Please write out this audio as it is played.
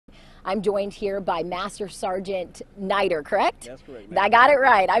I'm joined here by Master Sergeant Niter, correct? That's correct, ma'am. I got it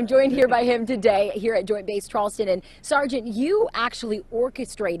right. I'm joined here by him today here at Joint Base Charleston. And Sergeant, you actually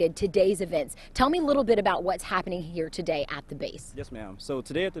orchestrated today's events. Tell me a little bit about what's happening here today at the base. Yes, ma'am. So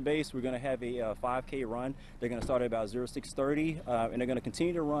today at the base, we're going to have a 5K run. They're going to start at about 0630, and they're going to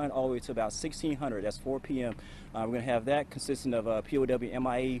continue to run all the way to about 1600. That's 4 p.m. We're going to have that consisting of POW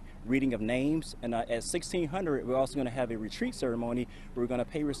MIA reading of names. And at 1600, we're also going to have a retreat ceremony where we're going to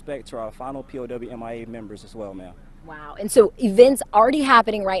pay respect to our final POW MIA members as well, ma'am. Wow. And so events already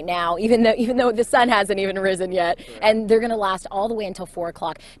happening right now, even though the sun hasn't even risen yet, Correct. And they're going to last all the way until 4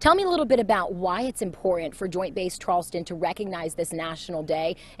 o'clock. Tell me a little bit about why it's important for Joint Base Charleston to recognize this national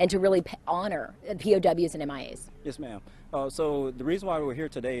day and to really honor POWs and MIAs. Yes, ma'am. So the reason why we're here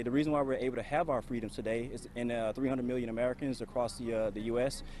today, the reason why we're able to have our freedoms today is in 300 million Americans across the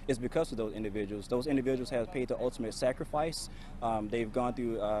U.S. is because of those individuals. Those individuals have paid the ultimate sacrifice. They've gone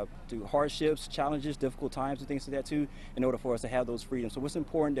through hardships, challenges, difficult times, and things like that too, in order for us to have those freedoms. So it's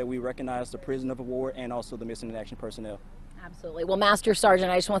important that we recognize the prisoner of war and also the missing in action personnel. Absolutely. Well, Master Sergeant,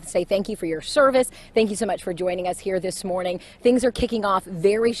 I just want to say thank you for your service. Thank you so much for joining us here this morning. Things are kicking off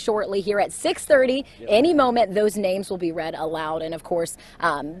very shortly here at 6:30. Yep. Any moment, those names will be read aloud, and of course,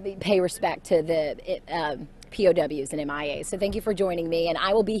 pay respect to the POWs and MIAs. So thank you for joining me, and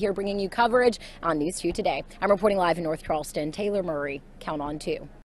I will be here bringing you coverage on News 2 Today. I'm reporting live in North Charleston. Taylor Murray, count on 2.